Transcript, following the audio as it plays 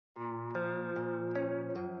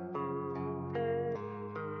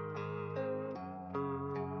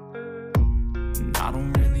I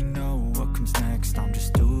don't really know what comes next. I'm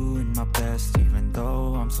just doing my best, even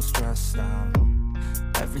though I'm so stressed out.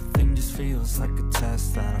 Everything just feels like a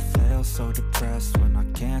test that I fail, so depressed when I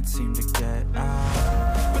can't seem to get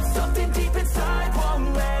out. But something deep inside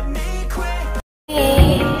won't let me quit.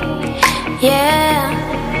 Yeah.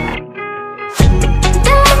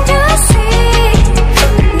 Don't you see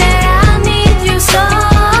that I need you so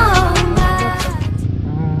much?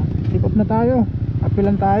 Ikot na tayo.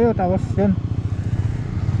 Apilan tayo. Tapos yun.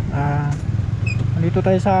 Nandito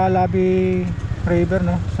tayo sa Labi River,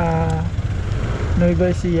 no? Sa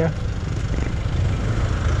Nueva Ecija.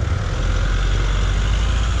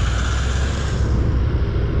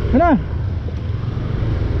 Ano?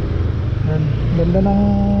 Yan. Ganda ng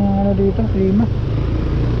ano dito, klima.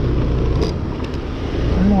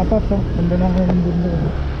 Ano mga paps, oh? Ganda ng mundo.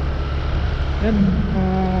 Yan,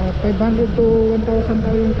 500 to 1,000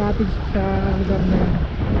 daw yung cottage sa lugar na yan.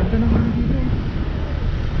 Ganda ng ano dito.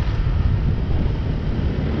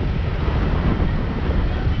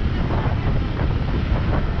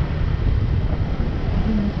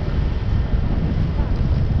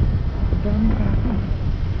 Daming cottage.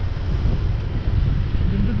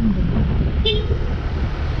 Ganda din ganda.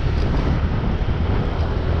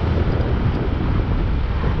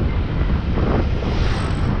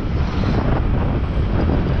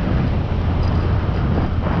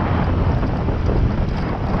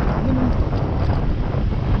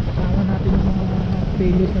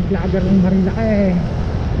 Famous ng vlogger ng Marilaki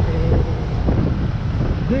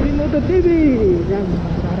Daily Moto TV. Yan,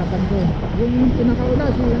 sa harapan ko yung pinakauna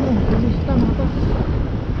si Lista mga to.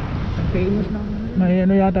 Famous ng may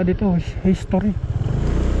ano yata dito, history.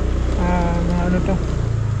 Ano to?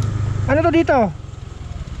 Ano to dito?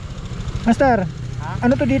 Master? Ha?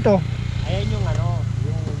 Ano to dito? Ayan yung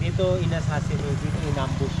yung dito in-assassinate, dito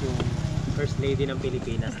in-ambush yung First Lady ng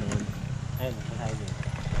Pilipinas noon. Ayun, kasaya niyo.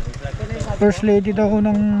 First Lady daw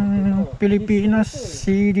ng Pilipinas,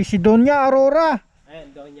 si Doña Aurora.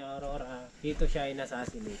 Ayan, Doña Aurora. Dito siya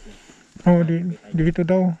in-assassinate. Oh, dito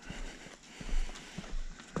daw.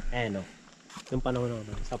 Ayan yung panahon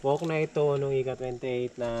naman. Sa poke na ito, nung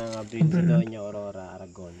ika-28 ng Abril si Doña Aurora,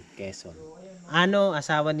 Aragon, Quezon.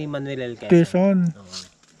 Asawa ni Manuel L. Quezon.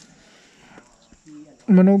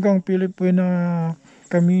 Manugang Pilipina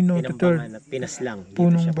Camino III. Pinaslang.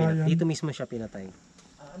 Punong bayan. Dito mismo siya pinatay.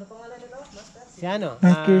 Ano pangalan nito, Master?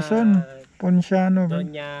 Si Quezon, Ponciano.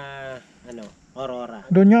 Doña Aurora.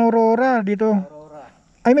 Doña Aurora dito. Aurora.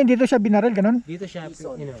 I mean dito siya binaril ganun? Dito siya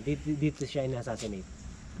dito siya in-assassinate.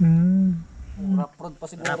 Rock road pa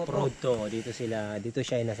siguro. Rock road to. Dito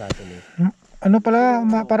siya in-assassinate. Ano pala,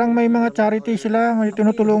 parang may mga charity sila, may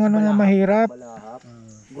tinutulungan ng mga mahirap.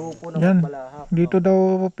 Grupo ng yan. balahap. Dito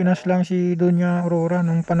daw pinaslang si Doña Aurora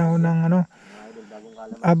nung panahon ng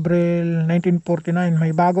Abril 1949.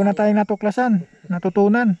 May bago na tayong natuklasan,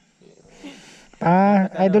 natutunan.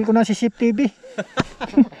 Idol ko na si Sip TV.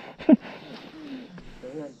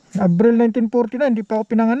 Abril 1949, hindi pa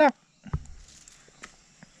ako pinanganak.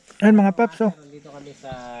 Ayan mga paps, oh. Dito kami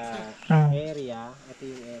sa area. Ito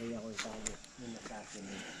yung area kung saan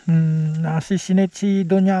na-assassinate si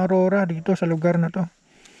Doña Aurora dito sa lugar na to.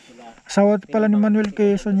 Asawa pala ni Manuel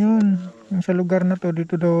Quezon yun. Yung sa lugar na to,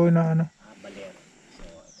 dito daw na baler.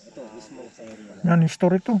 So, ito mismo sa area. Yan,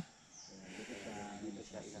 history to.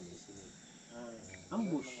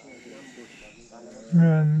 Ambush.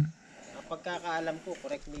 Yan. Ang pagkakaalam ko,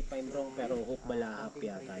 correct me if I'm wrong, pero Hook Balahap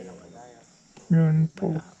yata yung Yun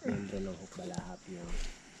po. Membro ng Hook Balahap yung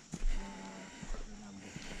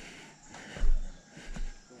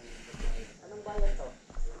anong bayan to?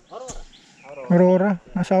 Aurora.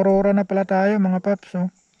 Nasa Aurora na pala tayo mga paps, oh.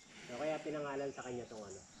 So, kaya pinangalan sa kanya itong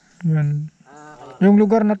Yun. Yung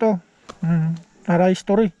lugar na to. Para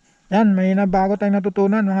history. Yan, may nabago tayong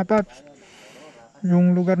natutunan mga paps.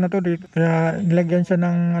 Yung lugar na to dito. Kaya nilagyan siya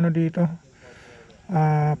ng dito.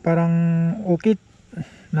 Parang ukit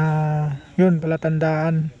na yun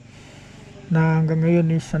palatandaan na hanggang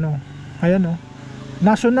ngayon is ayan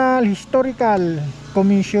National Historical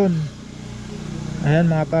Commission. Ayan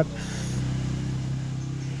mga paps.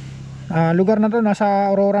 Lugar na to,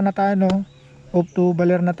 nasa Aurora na tayo, up to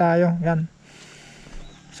baler na tayo. Yan.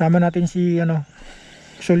 Sama natin si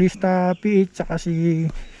Solista PH saka si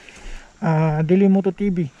Daily Moto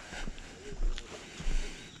TV.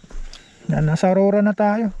 Yan, nasa Aurora na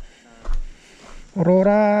tayo.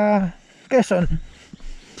 Aurora, Quezon.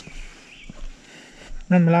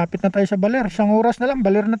 Yan, malapit na tayo sa baler. Isang oras na lang,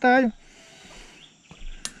 baler na tayo.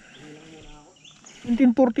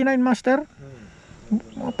 1949 master.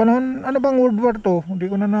 Panahon, ano bang World War II? Hindi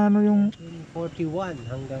ko na yung 1941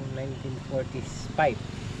 hanggang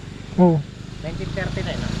 1945. Oh. 1939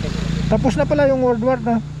 na. Tapos na pala yung World War,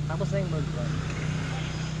 no? Tapos na yung World War.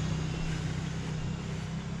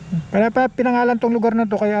 Kaya pa pinangalan tong lugar na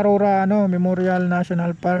to kay Aurora, ano, Memorial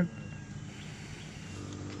National Park.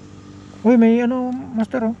 Uy, may ano,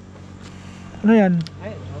 master, oh. Ano yan?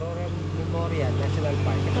 Ay, Aurora Memorial National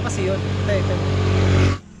Park. Ito kasi yun. Ito.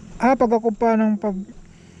 Pag ako pa ng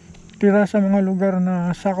pagtira sa mga lugar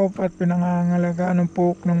na sakop at pinangangalagaan ng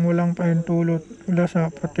POK ng walang pahintulot mula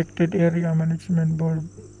sa Protected Area Management Board.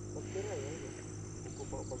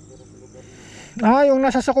 Yung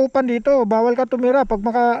nasa sakupan dito, bawal ka tumira. Pag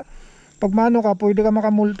mano ka, pwede ka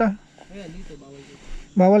makamulta. Ayan, dito, bawal dito.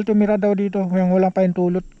 Bawal tumira daw dito, yung walang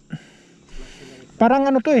pahintulot. Parang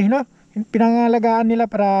ano to no? Pinangalagaan nila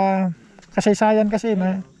para kasaysayan kasi.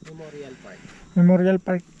 Memorial Park. Memorial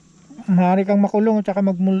Park. Maaari kang makulong at saka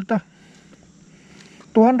magmulta.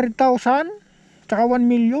 200,000 tsaka 1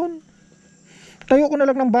 million. Tayo ko na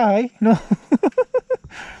lang ng bahay, no?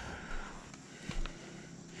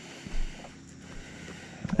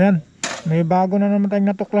 Ayan, may bago na naman tayong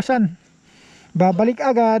natuklasan. Babalik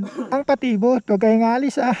agad ang patibot. Huwag kayong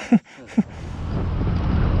alis,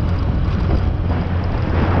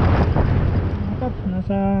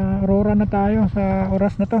 Nasa Aurora na tayo sa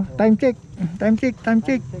oras na to. Time check.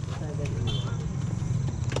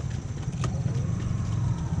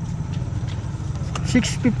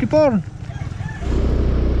 6:54.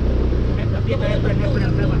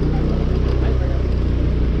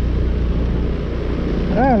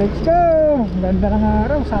 Let's go. Ganda ng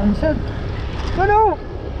araw, sunset. Ano?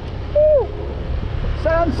 Woo!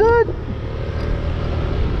 Sunset.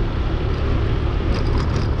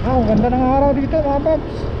 Ganda ng araw dito, mga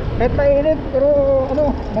paps. Kahit mainit, pero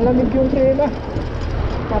ano, malamig yung klima.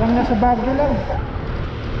 Parang nasa Baguio lang.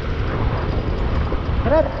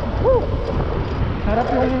 Sarap. Woo! Sarap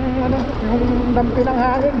yung dampi ng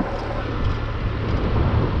hangin.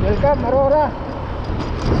 Welcome, Aurora.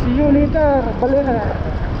 See you later, baler.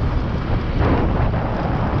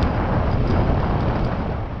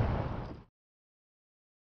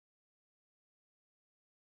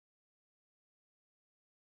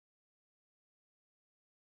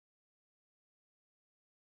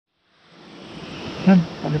 Yan,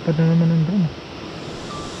 palipad na naman ng drone.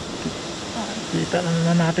 Kita na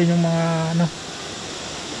naman natin yung mga ano.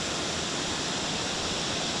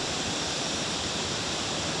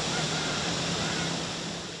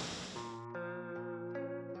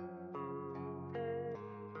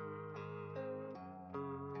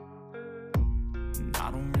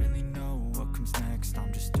 I don't really know what comes next.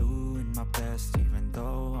 I'm just doing my best, even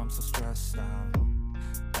though I'm so stressed out.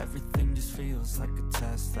 Everything just feels like a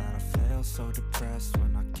test that I fail, so depressed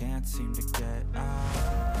when I can't seem to get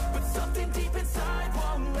out. But something deep inside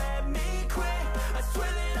won't let me quit. I swear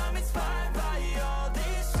that I'm inspired by all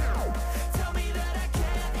this shit. Tell me that I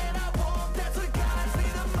can and I won't. That's what guides me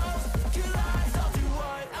the most. Your lies, I'll do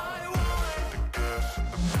what I want.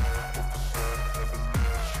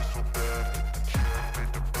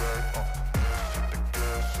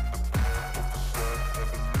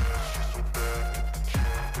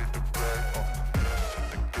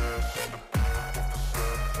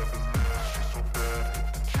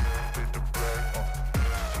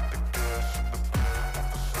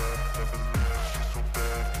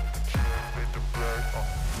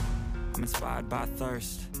 I'm inspired by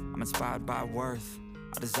thirst, I'm inspired by worth.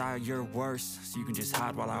 I desire your worst, so you can just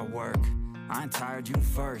hide while I work. I ain't tired, you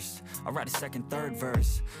first. I'll write a second, third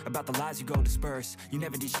verse about the lies you go disperse. You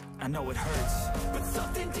never did shit, I know it hurts. But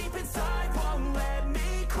something deep inside won't let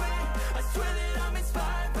me quit. I swear that I'm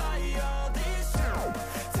inspired by all this shit.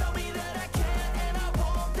 Tell me that I can and I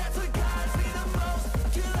won't. That's what guides me the most.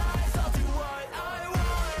 Your lies, I'll do what I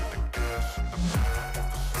want.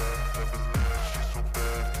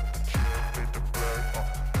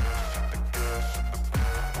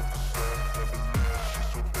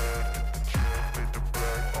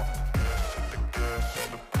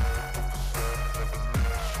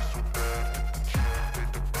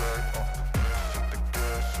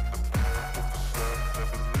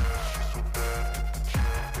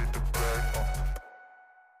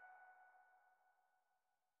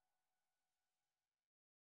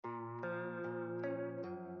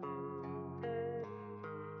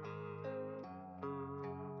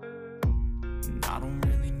 I don't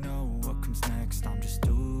really know what comes next. I'm just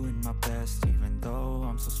doing my best, even though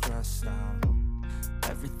I'm so stressed out.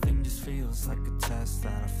 Everything just feels like a test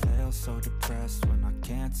that I fail, so depressed when I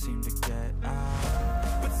can't seem to get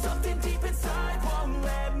out. But something deep inside won't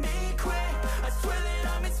let me quit. I swear that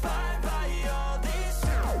I'm inspired by all this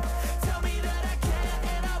shit. Tell me that I can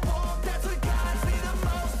and I won't. That's what guides me the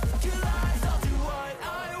most. Your lies, I'll do what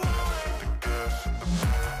I want.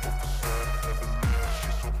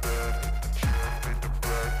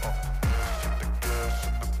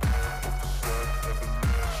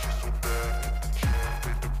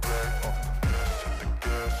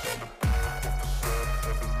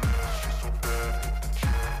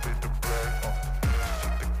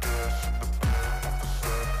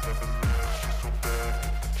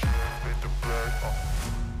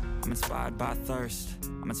 inspired by thirst,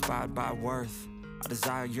 I'm inspired by worth. I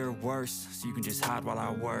desire your worst, so you can just hide while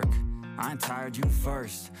I work. I ain't tired, you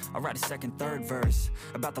first. I'll write a second, third verse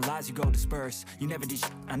about the lies you go disperse. You never did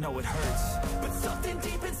shit, I know it hurts, but something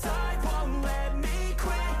deep inside won't let me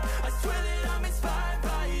quit. I swear that I'm inspired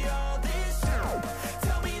by all this shit.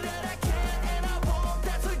 Tell me that I can't and I won't.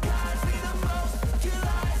 That's what guides me the most. Your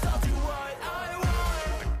lies, I'll do what I want.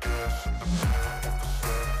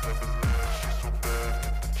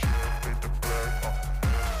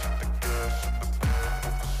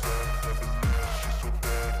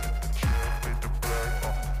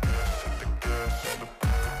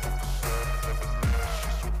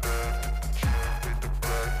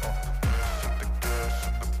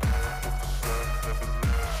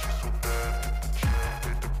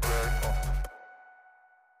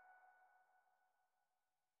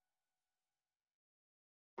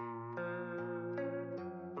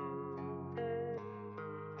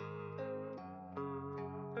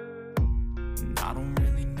 I don't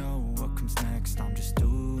really know what comes next. I'm just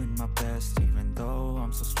doing my best, even though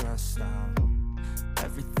I'm so stressed out.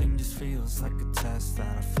 Everything just feels like a test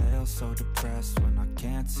that I fail, so depressed when I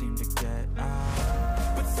can't seem to get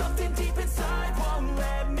out. But something deep inside won't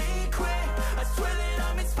let me quit. I swear that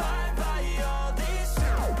I'm inspired by all this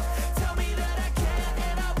shit. Tell me that I can't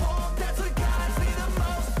and I won't. That's what guides me the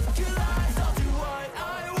most. Your lies, I'll do what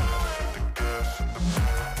I want.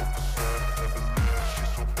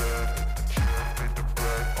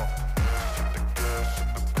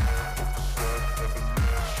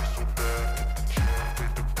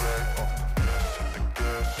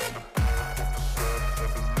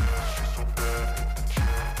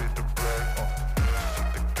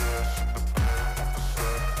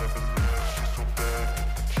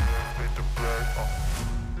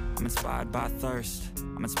 I'm inspired by thirst,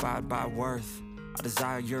 I'm inspired by worth. I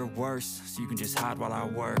desire your worst, so you can just hide while I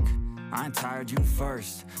work. I ain't tired, you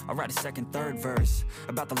first. I'll write a second, third verse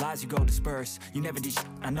about the lies you go disperse. You never did shit,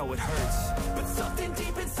 I know it hurts, but something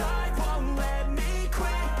deep inside won't let me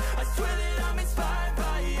quit. I swear that I'm inspired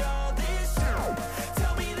by all this shit.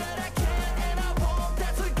 Tell me that I can't and I won't.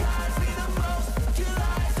 That's what guides me the most. Your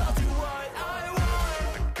lies, I'll do what I want.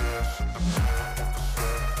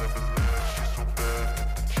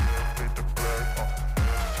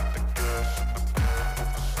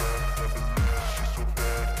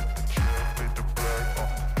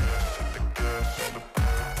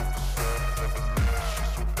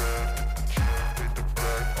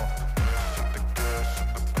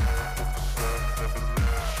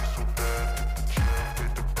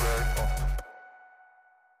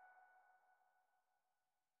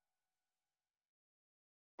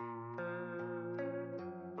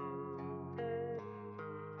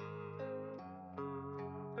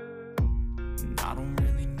 I don't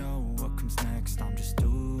really know what comes next. I'm just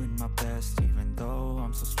doing my best, even though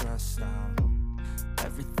I'm so stressed out.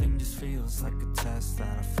 Everything just feels like a test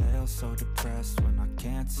that I fail, so depressed when I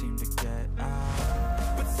can't seem to get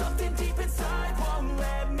out. But something deep inside won't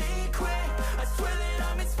let me quit. I swear that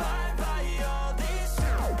I'm inspired by all this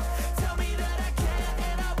shit. Tell me that I can't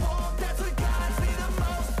and I won't. That's what guides me the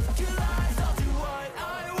most. Your lies, I'll do what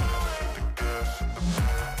I want.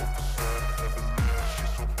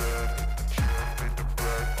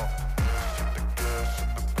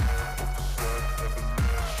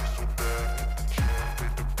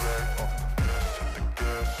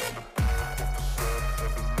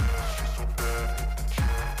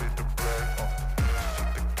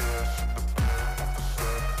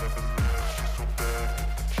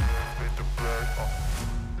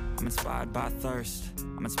 I'm inspired by thirst,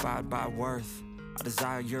 I'm inspired by worth. I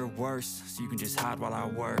desire your worst, so you can just hide while I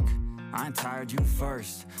work. I ain't tired, you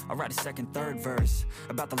first. I'll write a second, third verse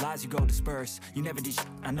about the lies you go disperse. You never did shit,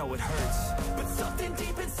 I know it hurts, but something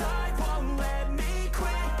deep inside won't let me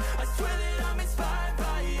quit. I swear that I'm inspired